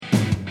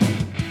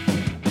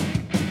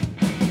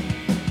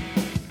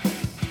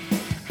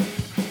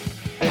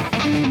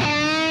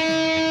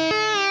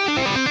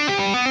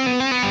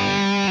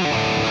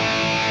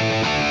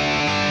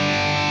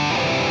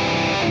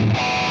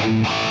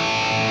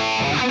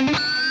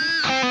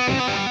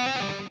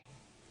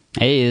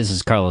Hey, this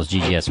is Carlos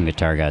GGS from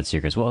Guitar God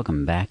Seekers.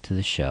 Welcome back to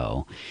the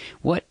show.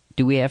 What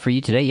do we have for you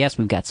today? Yes,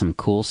 we've got some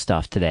cool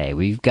stuff today.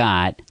 We've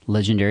got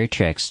legendary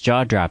tricks,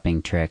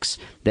 jaw-dropping tricks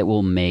that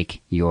will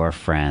make your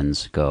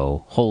friends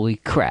go, holy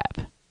crap.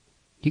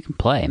 You can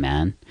play,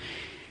 man.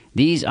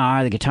 These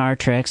are the guitar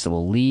tricks that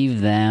will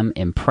leave them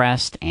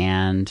impressed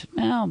and,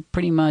 well,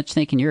 pretty much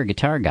thinking you're a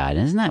guitar god.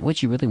 Isn't that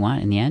what you really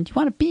want in the end? You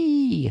want to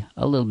be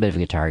a little bit of a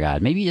guitar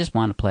god. Maybe you just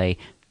want to play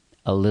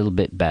a little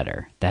bit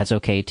better. That's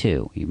okay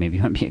too. Maybe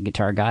you want to be a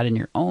guitar god in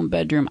your own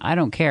bedroom. I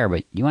don't care,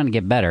 but you want to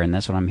get better, and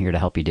that's what I'm here to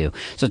help you do.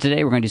 So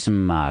today we're going to do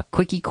some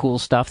quickie cool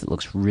stuff that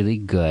looks really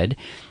good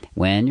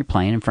when you're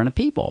playing in front of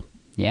people.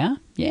 Yeah?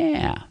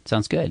 Yeah.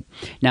 Sounds good.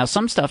 Now,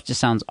 some stuff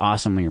just sounds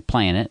awesome when you're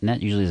playing it, and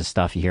that usually is the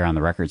stuff you hear on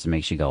the records that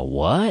makes you go,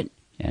 what?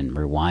 And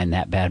rewind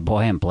that bad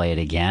boy and play it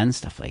again.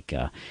 Stuff like,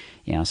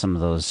 some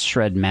of those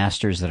shred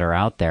masters that are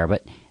out there.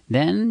 But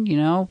then,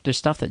 there's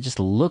stuff that just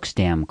looks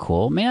damn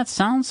cool. It may not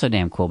sound so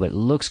damn cool, but it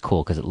looks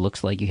cool because it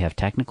looks like you have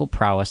technical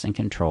prowess and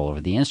control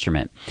over the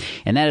instrument.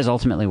 And that is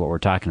ultimately what we're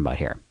talking about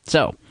here.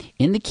 So,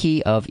 in the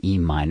key of E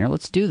minor,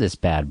 let's do this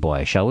bad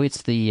boy, shall we?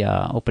 It's the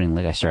opening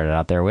lick I started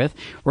out there with.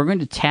 We're going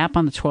to tap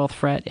on the 12th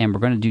fret, and we're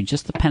going to do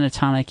just the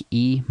pentatonic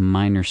E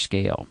minor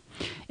scale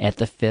at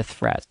the 5th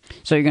fret.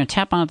 So you're going to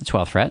tap on at the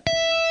 12th fret,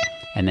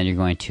 and then you're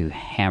going to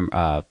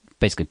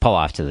basically pull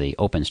off to the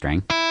open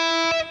string,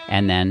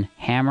 and then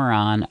hammer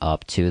on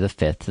up to the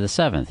 5th to the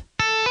 7th.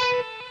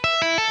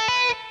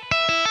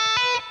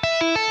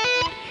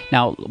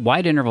 Now,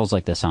 wide intervals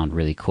like this sound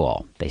really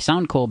cool. They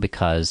sound cool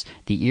because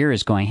the ear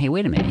is going, hey,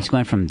 wait a minute, he's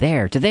going from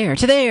there to there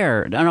to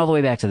there, and all the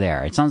way back to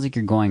there. It sounds like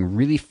you're going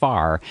really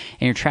far,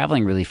 and you're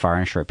traveling really far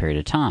in a short period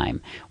of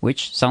time,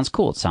 which sounds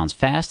cool. It sounds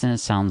fast, and it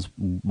sounds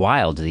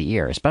wild to the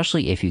ear,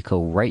 especially if you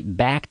go right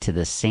back to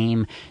the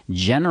same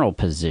general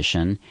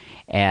position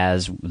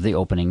as the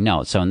opening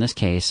note. So in this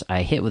case,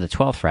 I hit with the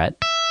 12th fret,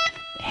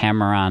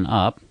 hammer on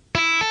up.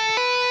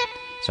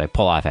 So I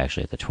pull off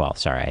actually at the 12th.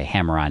 Sorry, I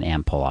hammer on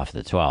and pull off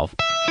at the 12th.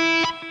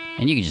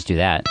 And you can just do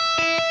that.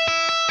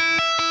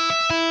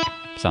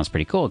 Sounds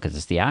pretty cool because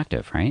it's the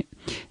octave, right?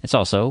 It's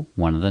also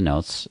one of the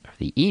notes,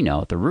 the E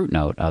note, the root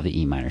note of the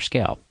E minor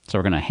scale. So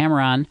we're going to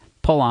hammer on,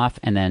 pull off,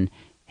 and then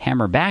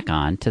hammer back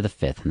on to the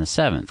 5th and the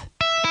 7th.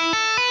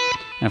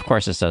 And of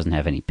course, this doesn't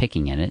have any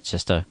picking in it. It's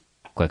just a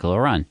quick little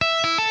run.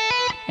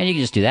 And you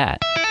can just do that.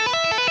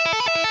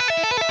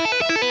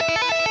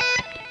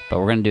 But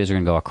what we're going to do is we're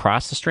going to go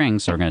across the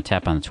strings. So we're going to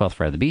tap on the 12th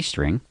fret of the B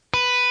string.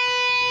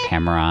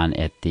 Hammer on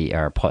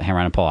hammer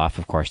on and pull off,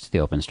 of course, to the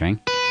open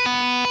string.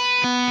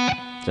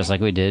 Just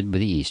like we did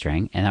with the E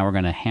string. And now we're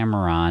going to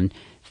hammer on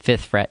 5th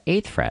fret,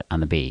 8th fret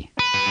on the B.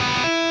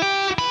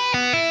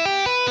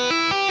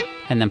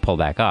 And then pull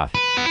back off.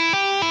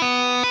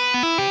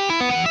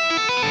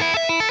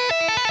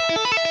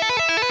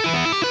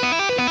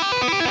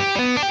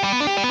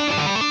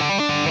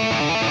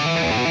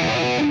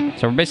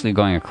 So we're basically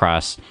going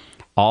across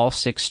all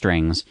 6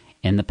 strings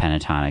in the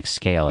pentatonic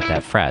scale at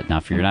that fret. Now,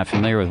 if you're not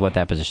familiar with what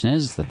that position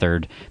is, it's the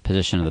 3rd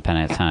position of the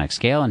pentatonic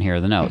scale, and here are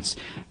the notes.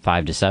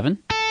 5 to 7,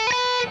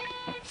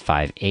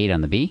 5, 8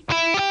 on the B,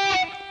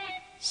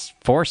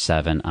 4,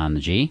 7 on the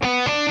G,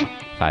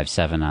 5,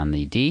 7 on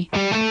the D,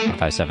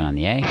 5, 7 on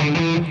the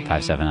A,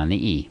 5, 7 on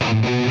the E.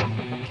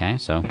 Okay,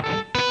 so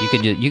you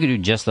could do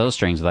just those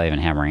strings without even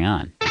hammering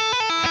on.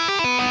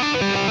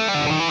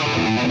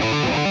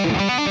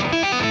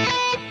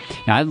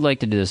 Now, I'd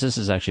like to do this. This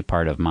is actually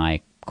part of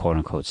my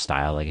quote-unquote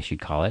style, I guess you'd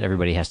call it.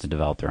 Everybody has to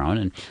develop their own,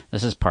 and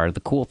this is part of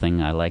the cool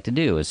thing I like to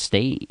do, is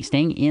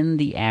staying in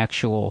the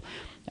actual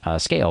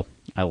scale.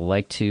 I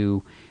like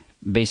to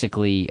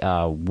basically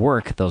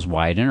work those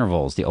wide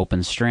intervals, the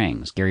open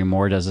strings. Gary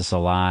Moore does this a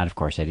lot. Of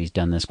course, Eddie's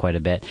done this quite a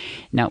bit.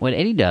 Now, what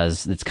Eddie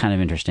does that's kind of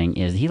interesting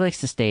is he likes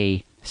to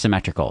stay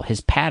symmetrical.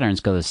 His patterns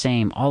go the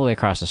same all the way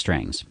across the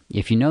strings.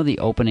 If you know the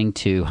opening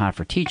to Hot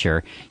for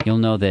Teacher, you'll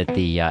know that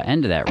the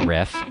end of that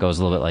riff goes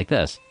a little bit like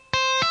this,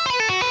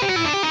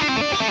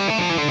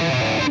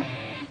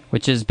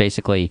 which is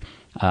basically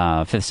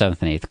 5th,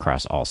 7th, and 8th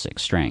across all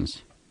 6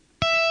 strings.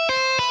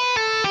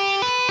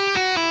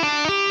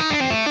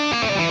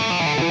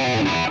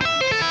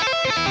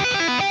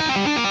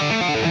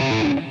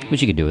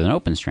 Which you could do with an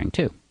open string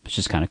too, which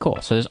is kind of cool.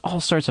 So there's all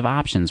sorts of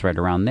options right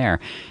around there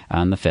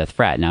on the 5th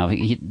fret. Now,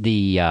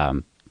 the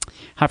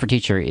Hot for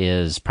Teacher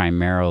is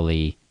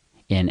primarily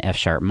in F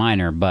sharp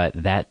minor, but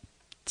that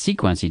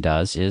sequence he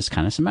does is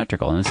kind of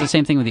symmetrical. And it's the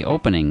same thing with the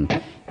opening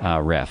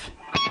riff.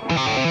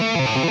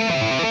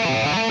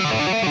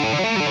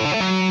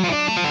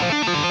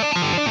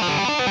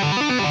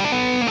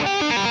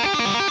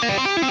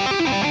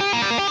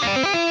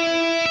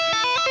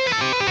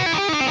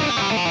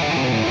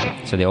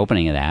 So the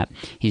opening of that,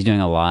 he's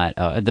doing a lot.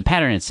 The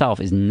pattern itself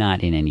is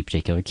not in any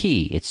particular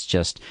key. It's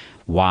just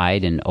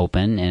wide and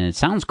open, and it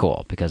sounds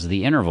cool because of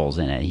the intervals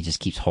in it. He just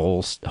keeps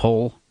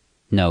whole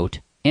note,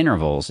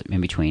 intervals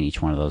in between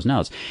each one of those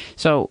notes.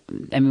 So,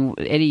 I mean,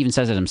 Eddie even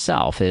says it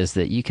himself, is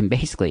that you can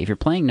basically, if you're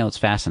playing notes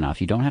fast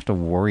enough, you don't have to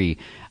worry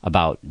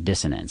about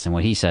dissonance. And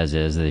what he says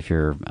is that if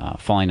you're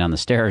falling down the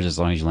stairs, as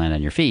long as you land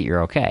on your feet,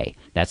 you're okay.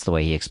 That's the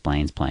way he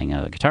explains playing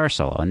a guitar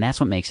solo. And that's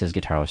what makes his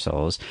guitar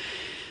solos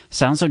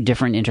sound so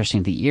different and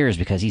interesting to the ears,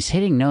 because he's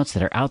hitting notes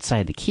that are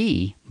outside the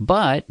key,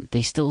 but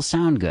they still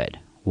sound good.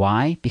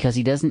 Why? Because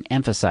he doesn't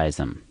emphasize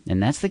them.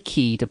 And that's the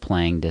key to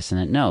playing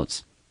dissonant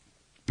notes.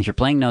 If you're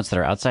playing notes that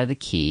are outside the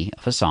key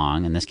of a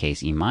song, in this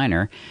case E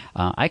minor,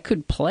 I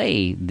could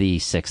play the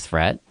 6th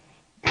fret,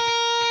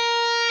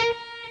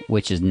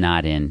 which is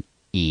not in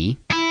E.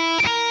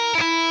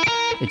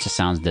 It just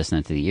sounds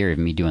dissonant to the ear,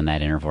 me doing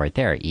that interval right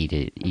there, E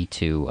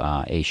to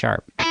A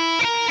sharp.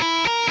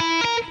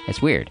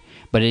 It's weird.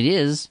 But it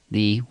is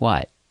the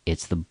what?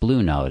 It's the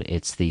blue note.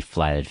 It's the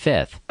flatted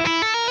 5th.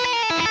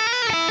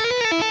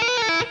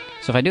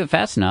 So if I do it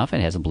fast enough,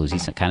 it has a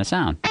bluesy kind of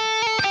sound.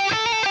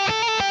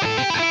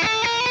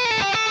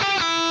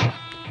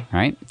 All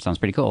right? Sounds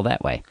pretty cool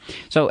that way.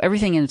 So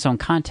everything in its own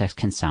context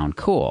can sound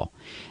cool.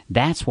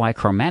 That's why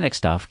chromatic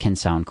stuff can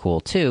sound cool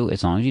too,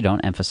 as long as you don't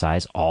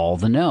emphasize all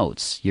the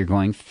notes. You're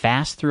going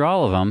fast through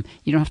all of them.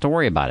 You don't have to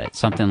worry about it.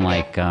 Something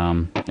like,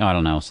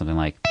 something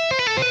like...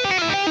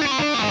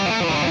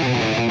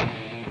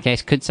 Okay,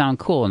 it could sound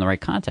cool in the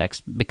right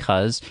context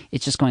because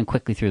it's just going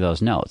quickly through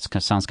those notes.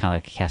 It sounds kind of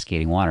like a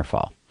cascading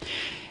waterfall.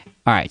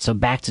 All right, so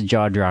back to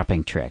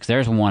jaw-dropping tricks.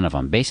 There's one of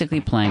them. Basically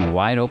playing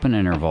wide open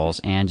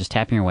intervals and just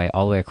tapping your way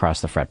all the way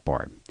across the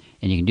fretboard.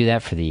 And you can do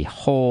that for the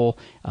whole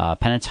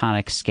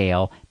pentatonic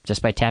scale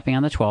just by tapping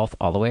on the 12th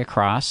all the way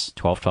across,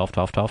 12, 12,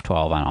 12, 12,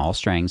 12 on all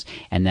strings,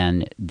 and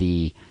then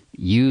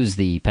use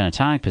the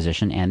pentatonic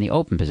position and the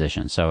open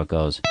position. So it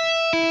goes...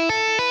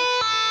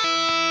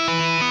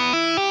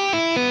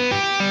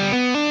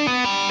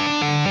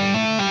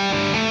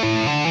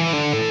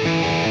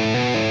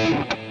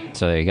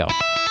 So there you go.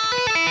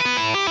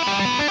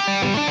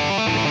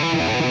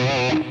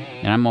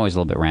 And I'm always a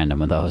little bit random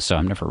with those, so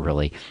I'm never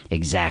really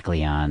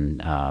exactly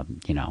on,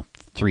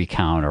 3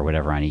 count or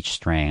whatever on each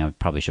string. I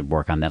probably should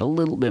work on that a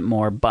little bit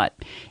more, but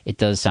it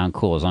does sound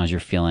cool as long as you're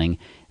feeling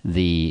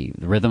the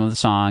rhythm of the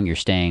song, you're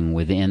staying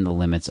within the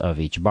limits of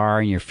each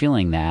bar, and you're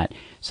feeling that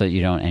so that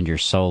you don't end your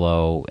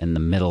solo in the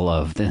middle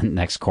of the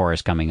next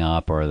chorus coming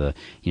up, or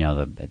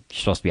you're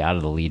supposed to be out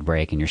of the lead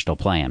break and you're still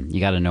playing.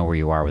 You got to know where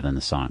you are within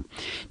the song.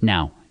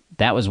 Now,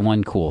 that was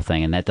one cool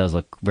thing, and that does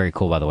look very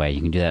cool, by the way. You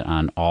can do that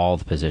on all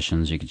the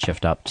positions. You can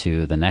shift up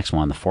to the next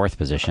one, the 4th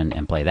position,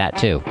 and play that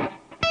too.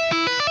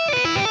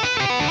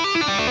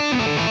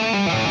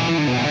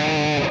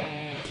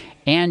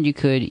 And you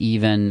could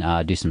even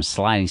do some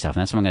sliding stuff,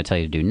 and that's what I'm going to tell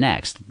you to do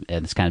next.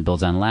 This kind of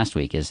builds on last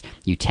week, is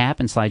you tap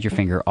and slide your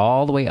finger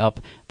all the way up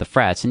the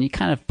frets, and you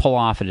kind of pull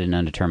off at an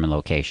undetermined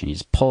location. You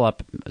just pull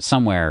up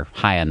somewhere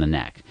high on the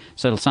neck.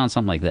 So it'll sound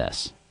something like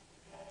this.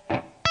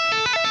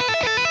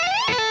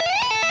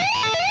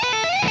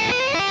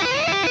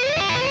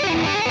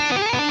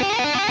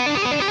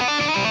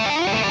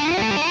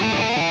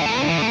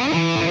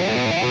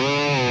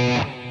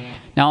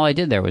 Now all I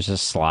did there was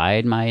just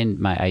slide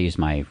I used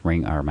my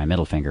ring or my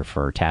middle finger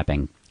for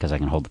tapping because I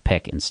can hold the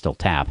pick and still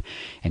tap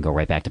and go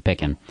right back to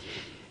picking.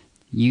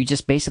 You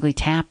just basically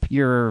tap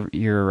your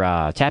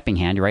tapping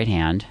hand, your right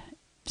hand,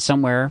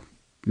 somewhere,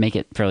 make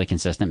it fairly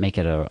consistent, make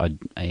it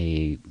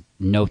a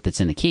note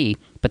that's in the key,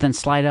 but then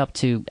slide up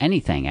to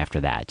anything after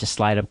that. Just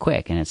slide up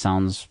quick, and it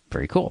sounds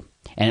very cool.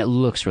 And it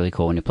looks really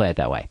cool when you play it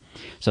that way.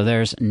 So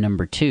there's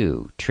number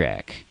 2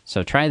 trick.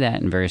 So try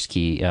that in various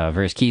keys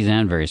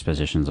and various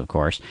positions, of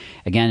course.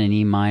 Again, in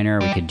E minor,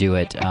 we could do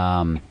it.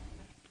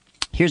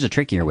 Here's a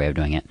trickier way of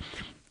doing it.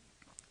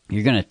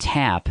 You're going to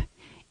tap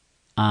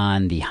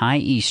on the high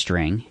E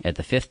string at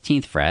the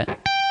 15th fret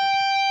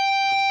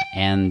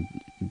and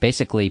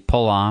basically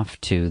pull off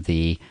to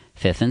the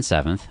 5th and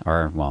 7th,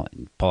 or, well,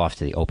 pull off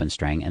to the open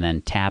string, and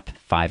then tap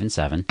 5 and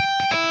 7.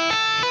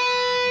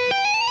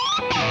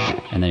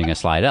 And then you're going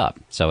to slide up.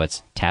 So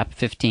it's tap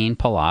 15,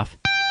 pull off,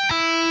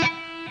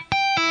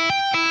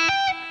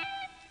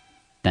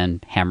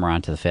 then hammer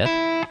onto the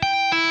 5th,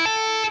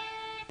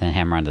 then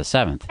hammer onto the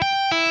 7th.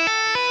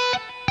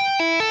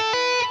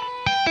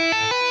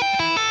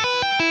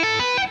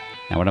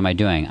 Now what am I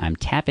doing? I'm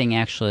tapping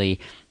actually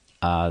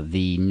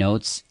the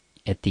notes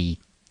at the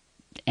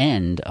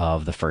end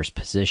of the first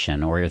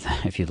position, or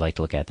if you'd like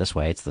to look at it this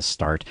way, it's the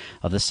start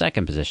of the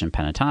second position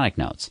pentatonic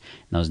notes.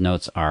 And those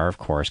notes are, of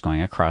course,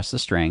 going across the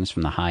strings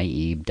from the high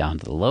E down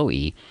to the low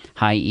E.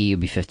 High E would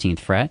be 15th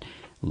fret,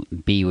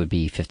 B would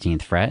be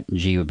 15th fret,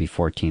 G would be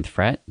 14th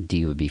fret,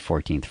 D would be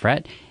 14th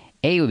fret,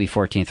 A would be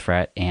 14th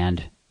fret,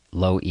 and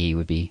low E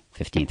would be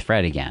 15th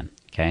fret again.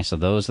 Okay, so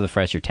those are the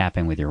frets you're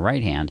tapping with your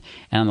right hand,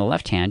 and on the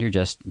left hand, you're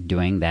just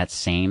doing that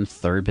same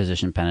third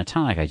position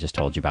pentatonic I just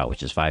told you about,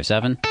 which is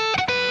 5-7,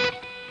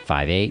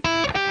 5-8,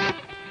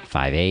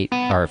 5-8,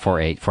 or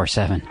 4-8,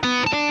 4-7,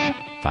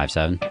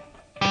 5-7,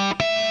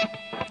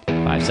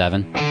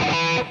 5-7,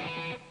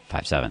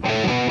 5-7.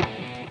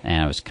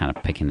 And I was kind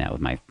of picking that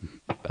with my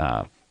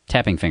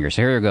tapping finger.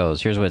 So here it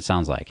goes. Here's what it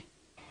sounds like.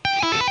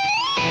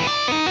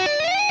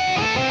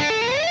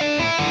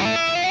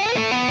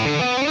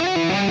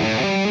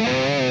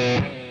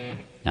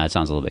 Now, it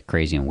sounds a little bit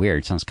crazy and weird.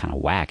 It sounds kind of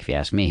whack if you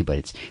ask me, but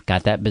it's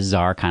got that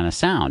bizarre kind of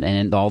sound.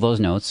 And all those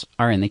notes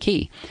are in the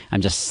key.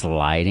 I'm just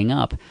sliding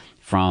up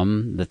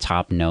from the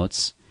top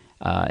notes,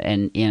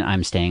 and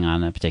I'm staying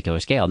on a particular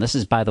scale. And this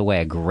is, by the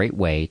way, a great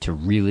way to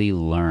really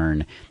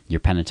learn your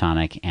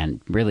pentatonic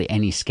and really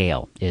any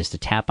scale, is to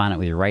tap on it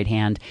with your right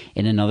hand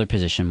in another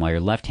position while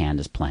your left hand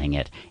is playing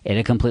it in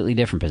a completely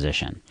different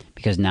position.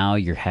 Because now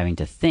you're having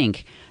to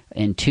think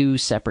in two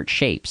separate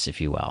shapes,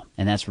 if you will.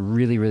 And that's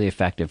really, really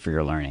effective for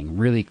your learning.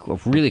 Really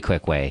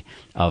quick way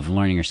of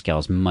learning your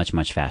scales much,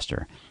 much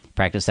faster.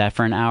 Practice that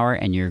for an hour,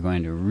 and you're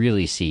going to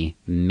really see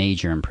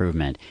major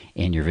improvement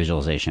in your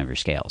visualization of your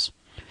scales.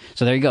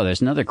 So there you go.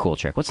 There's another cool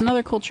trick. What's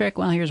another cool trick?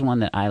 Well, here's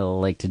one that I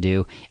like to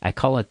do. I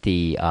call it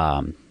the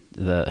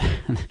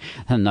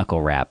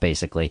knuckle wrap,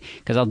 basically,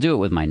 because I'll do it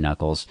with my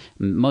knuckles.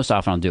 Most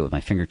often I'll do it with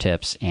my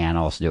fingertips, and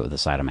I'll also do it with the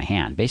side of my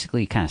hand.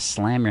 Basically, you kind of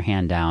slam your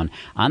hand down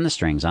on the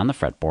strings on the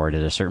fretboard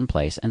at a certain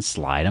place and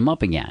slide them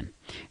up again.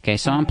 Okay,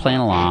 so I'm playing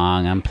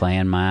along. I'm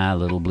playing my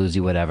little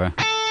bluesy whatever.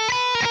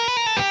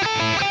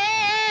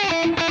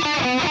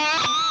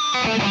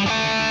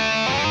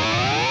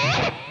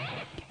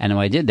 And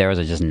what I did there was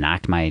I just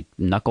knocked my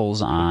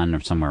knuckles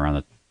on somewhere around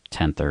the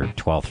 10th or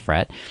 12th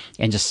fret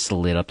and just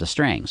slid up the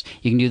strings.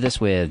 You can do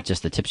this with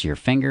just the tips of your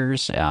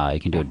fingers. You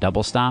can do a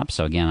double stop.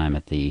 So again, I'm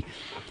at the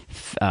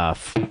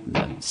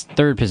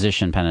third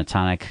position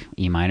pentatonic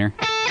E minor.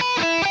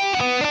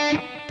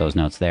 Those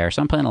notes there.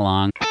 So I'm playing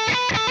along.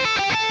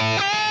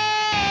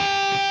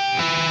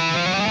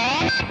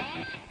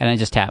 And I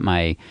just tapped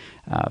my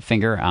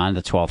finger on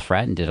the 12th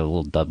fret and did a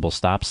little double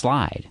stop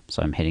slide.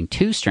 So I'm hitting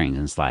two strings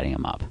and sliding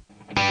them up.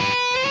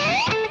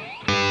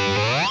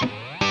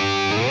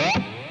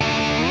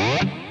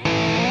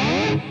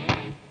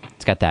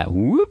 It's got that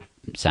whoop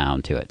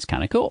sound to it. It's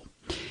kind of cool.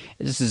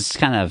 This is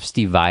kind of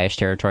Steve Vai-ish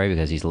territory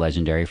because he's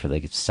legendary for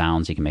the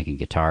sounds he can make a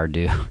guitar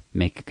do,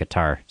 make a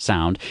guitar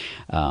sound.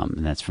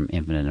 And that's from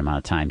infinite amount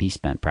of time he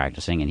spent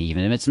practicing. And he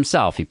even admits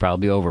himself he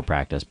probably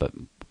over-practiced, but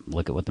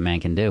look at what the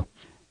man can do.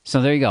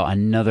 So there you go.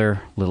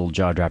 Another little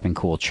jaw-dropping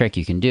cool trick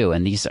you can do.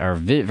 And these are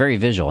very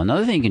visual.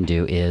 Another thing you can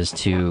do is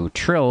to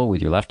trill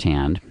with your left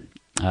hand.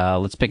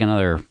 Let's pick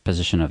another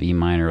position of E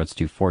minor. Let's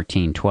do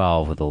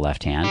 14-12 with the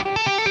left hand.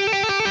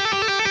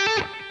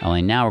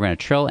 Only now we're going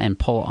to trill and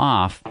pull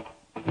off,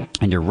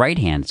 and your right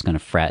hand is going to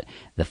fret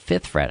the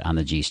 5th fret on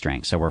the G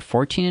string. So we're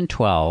 14 and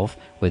 12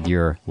 with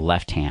your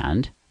left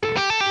hand.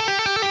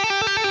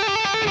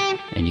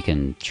 And you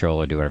can trill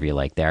or do whatever you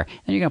like there.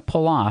 And you're going to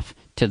pull off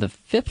to the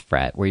 5th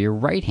fret where your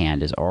right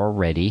hand is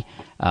already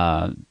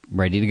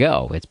ready to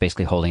go. It's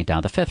basically holding it down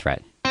at the 5th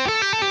fret.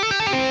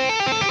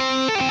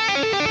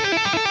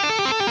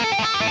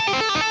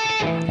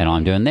 And all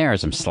I'm doing there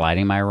is I'm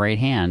sliding my right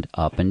hand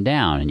up and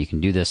down. And you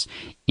can do this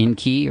in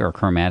key or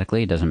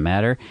chromatically. It doesn't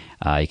matter.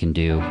 You can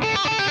do...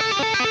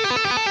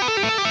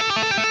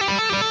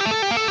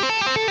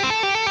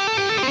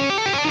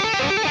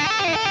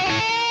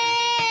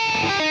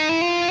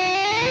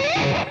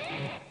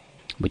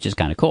 which is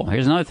kind of cool.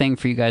 Here's another thing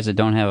for you guys that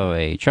don't have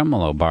a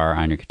tremolo bar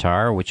on your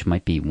guitar, which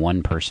might be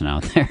one person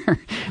out there.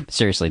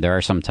 Seriously, there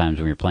are some times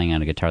when you're playing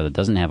on a guitar that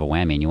doesn't have a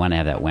whammy and you want to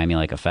have that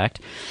whammy-like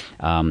effect.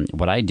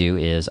 What I do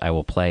is I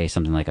will play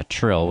something like a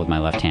trill with my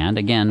left hand.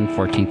 Again,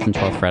 14th and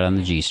 12th fret on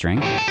the G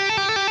string.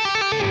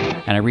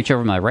 And I reach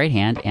over my right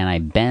hand and I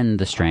bend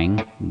the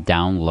string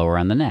down lower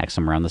on the neck,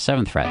 somewhere on the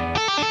 7th fret.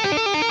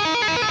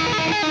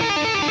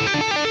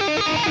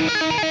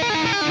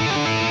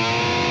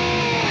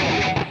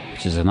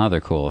 Which is another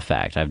cool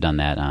effect. I've done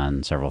that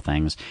on several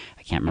things.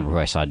 I can't remember who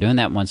I saw doing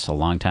that once a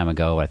long time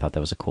ago. I thought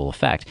that was a cool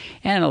effect.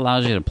 And it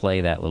allows you to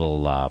play that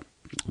little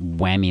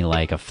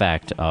whammy-like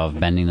effect of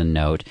bending the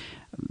note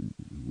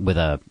with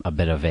a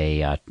bit of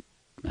a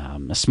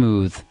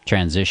smooth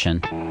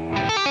transition.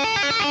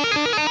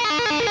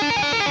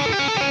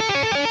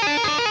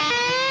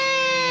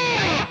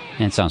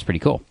 And it sounds pretty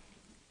cool.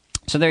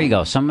 So there you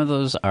go. Some of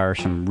those are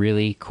some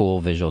really cool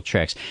visual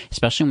tricks,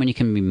 especially when you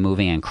can be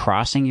moving and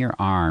crossing your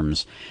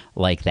arms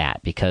like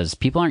that, because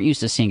people aren't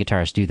used to seeing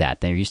guitarists do that.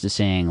 They're used to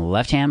seeing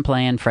left hand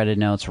playing fretted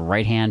notes,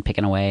 right hand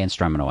picking away and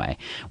strumming away.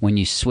 When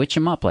you switch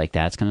them up like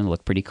that, it's going to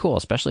look pretty cool,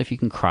 especially if you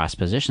can cross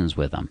positions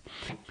with them.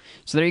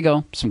 So there you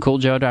go. Some cool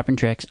jaw-dropping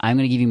tricks. I'm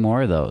going to give you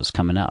more of those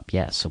coming up.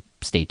 Yes, so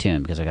stay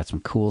tuned because I got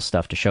some cool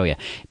stuff to show you.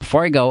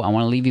 Before I go, I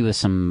want to leave you with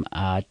some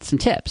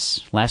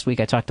tips. Last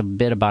week I talked a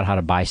bit about how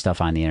to buy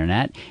stuff on the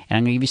internet, and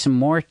I'm going to give you some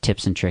more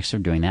tips and tricks for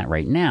doing that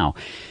right now.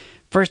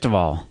 First of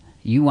all,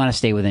 you want to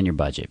stay within your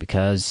budget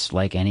because,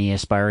 like any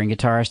aspiring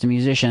guitarist and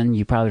musician,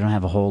 you probably don't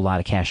have a whole lot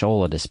of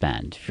cashola to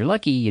spend. If you're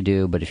lucky, you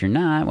do, but if you're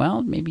not,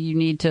 well, maybe you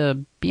need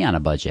to be on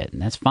a budget,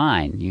 and that's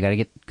fine. You got to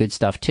get good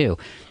stuff too.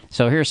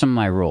 So here are some of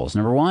my rules.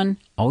 Number one,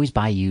 always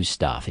buy used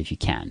stuff if you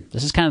can.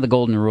 This is kind of the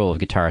golden rule of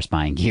guitarists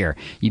buying gear.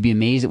 You'd be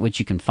amazed at what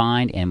you can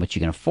find and what you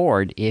can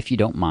afford if you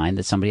don't mind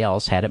that somebody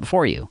else had it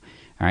before you.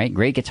 All right,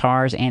 great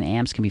guitars and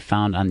amps can be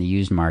found on the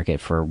used market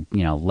for,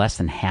 less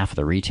than half of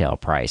the retail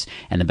price.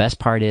 And the best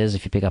part is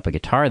if you pick up a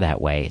guitar that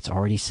way, it's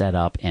already set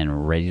up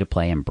and ready to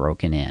play and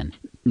broken in.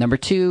 Number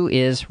 2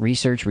 is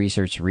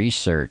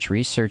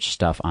research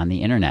stuff on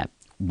the internet.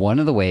 One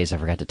of the ways I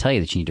forgot to tell you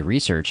that you need to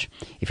research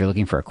if you're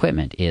looking for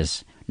equipment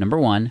is, number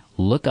 1,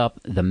 look up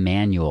the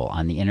manual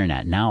on the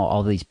internet. Now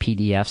all these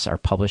PDFs are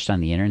published on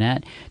the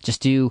internet.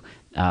 Just do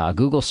a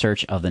Google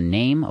search of the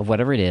name of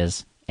whatever it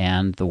is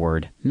and the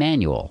word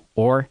manual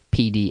or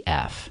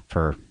PDF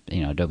for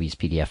Adobe's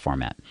PDF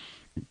format.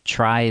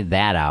 Try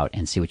that out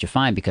and see what you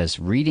find, because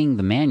reading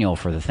the manual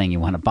for the thing you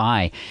want to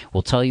buy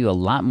will tell you a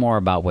lot more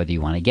about whether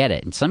you want to get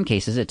it. In some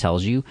cases, it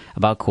tells you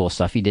about cool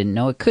stuff you didn't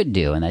know it could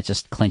do, and that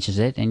just clinches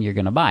it and you're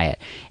going to buy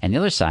it. And the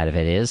other side of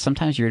it is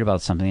sometimes you read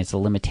about something that's a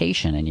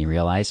limitation and you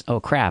realize,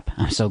 oh crap,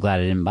 I'm so glad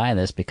I didn't buy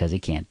this because it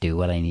can't do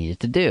what I need it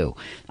to do.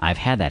 I've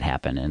had that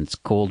happen, and it's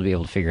cool to be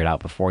able to figure it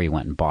out before you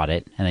went and bought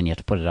it, and then you have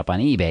to put it up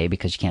on eBay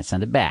because you can't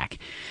send it back.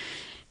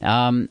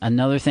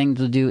 Another thing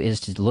to do is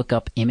to look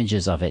up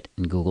images of it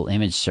in Google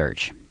image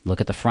search.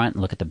 Look at the front,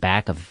 look at the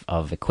back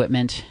of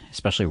equipment,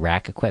 especially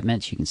rack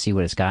equipment. You can see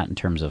what it's got in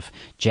terms of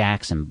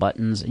jacks and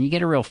buttons, and you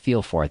get a real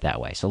feel for it that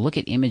way. So look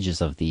at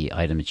images of the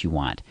item that you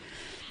want.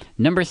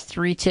 Number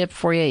 3 tip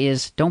for you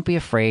is don't be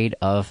afraid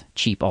of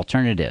cheap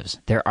alternatives.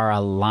 There are a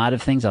lot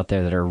of things out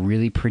there that are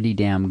really pretty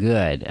damn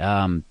good.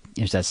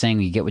 There's that saying,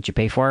 you get what you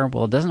pay for.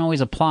 Well, it doesn't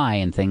always apply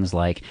in things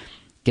like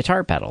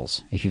guitar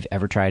pedals. If you've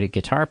ever tried a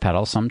guitar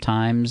pedal,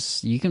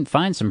 sometimes you can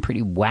find some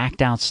pretty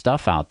whacked out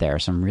stuff out there,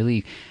 some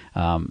really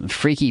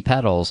freaky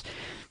pedals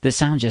that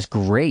sound just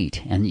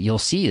great. And you'll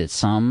see that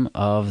some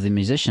of the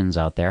musicians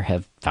out there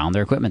have found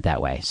their equipment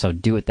that way. So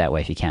do it that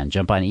way if you can.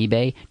 Jump on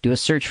eBay, do a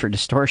search for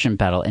distortion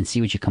pedal, and see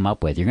what you come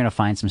up with. You're going to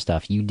find some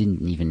stuff you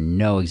didn't even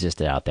know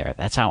existed out there.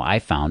 That's how I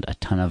found a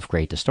ton of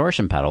great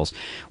distortion pedals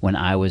when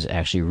I was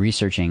actually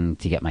researching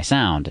to get my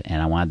sound.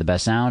 And I wanted the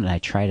best sound, and I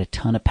tried a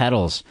ton of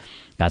pedals.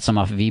 Got some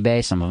off of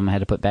eBay. Some of them I had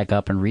to put back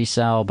up and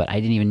resell, but I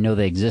didn't even know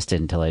they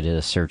existed until I did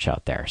a search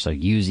out there. So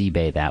use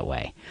eBay that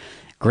way.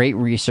 Great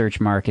research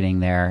marketing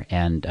there,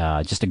 and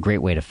just a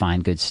great way to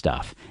find good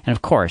stuff. And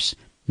of course,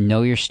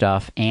 know your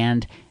stuff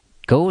and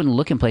go and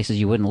look in places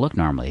you wouldn't look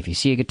normally. If you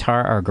see a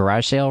guitar or a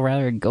garage sale,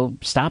 rather, go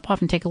stop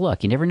off and take a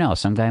look. You never know.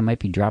 Some guy might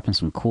be dropping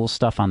some cool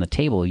stuff on the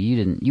table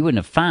you wouldn't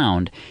have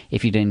found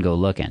if you didn't go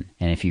looking.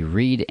 And if you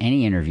read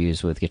any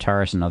interviews with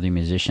guitarists and other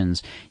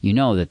musicians, you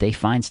know that they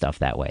find stuff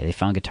that way. They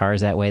found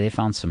guitars that way. They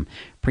found some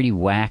pretty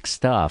whack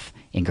stuff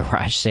in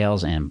garage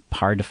sales and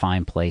hard to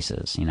find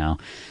places,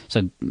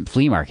 So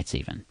flea markets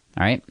even.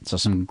 All right? So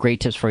some great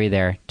tips for you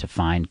there to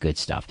find good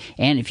stuff.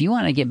 And if you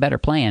want to get better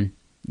playing,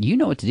 you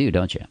know what to do,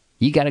 don't you?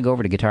 You got to go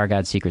over to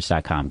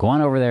GuitarGodSecrets.com. Go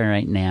on over there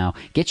right now.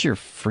 Get your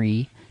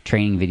free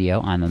training video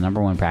on the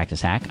 #1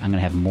 practice hack. I'm going to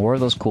have more of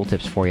those cool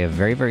tips for you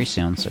very, very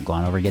soon, so go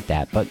on over and get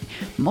that. But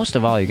most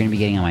of all, you're going to be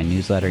getting on my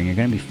newsletter, and you're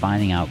going to be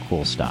finding out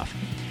cool stuff.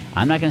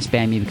 I'm not going to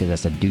spam you because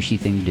that's a douchey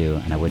thing to do,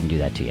 and I wouldn't do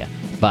that to you.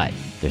 But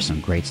there's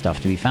some great stuff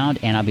to be found,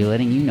 and I'll be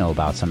letting you know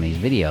about some of these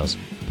videos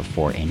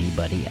before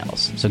anybody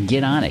else. So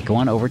get on it. Go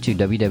on over to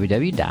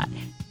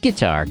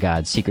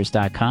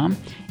www.GuitarGodSecrets.com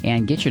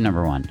and get your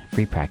 #1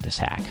 free practice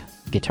hack.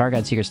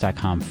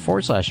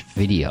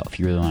 GuitarGodSecrets.com/video if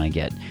you really want to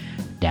get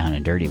down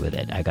and dirty with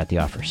it. I got the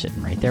offer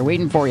sitting right there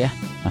waiting for you.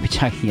 I'll be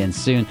talking again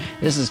soon.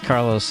 This is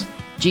Carlos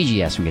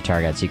GGS from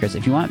Guitar God Secrets.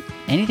 If you want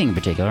anything in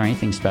particular,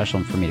 anything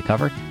special for me to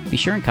cover, be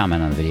sure and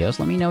comment on the videos.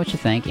 Let me know what you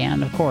think,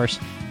 and of course,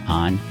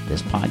 on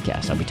this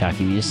podcast. I'll be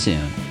talking to you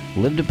soon.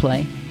 Live to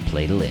play,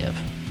 play to live.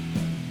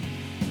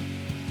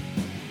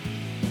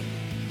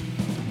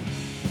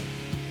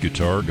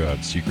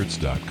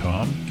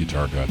 GuitarGodSecrets.com,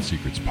 Guitar God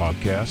Secrets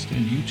podcast,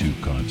 and YouTube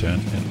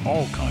content, and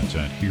all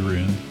content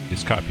herein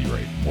is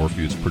copyright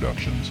Morpheus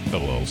Productions,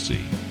 LLC.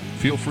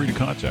 Feel free to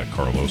contact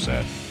Carlos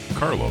at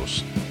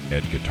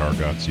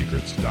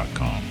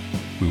GuitarGodSecrets.com.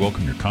 We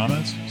welcome your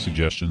comments,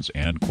 suggestions,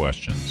 and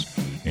questions,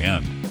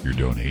 and your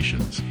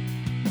donations.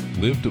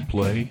 Live to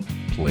play,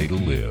 play to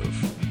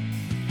live.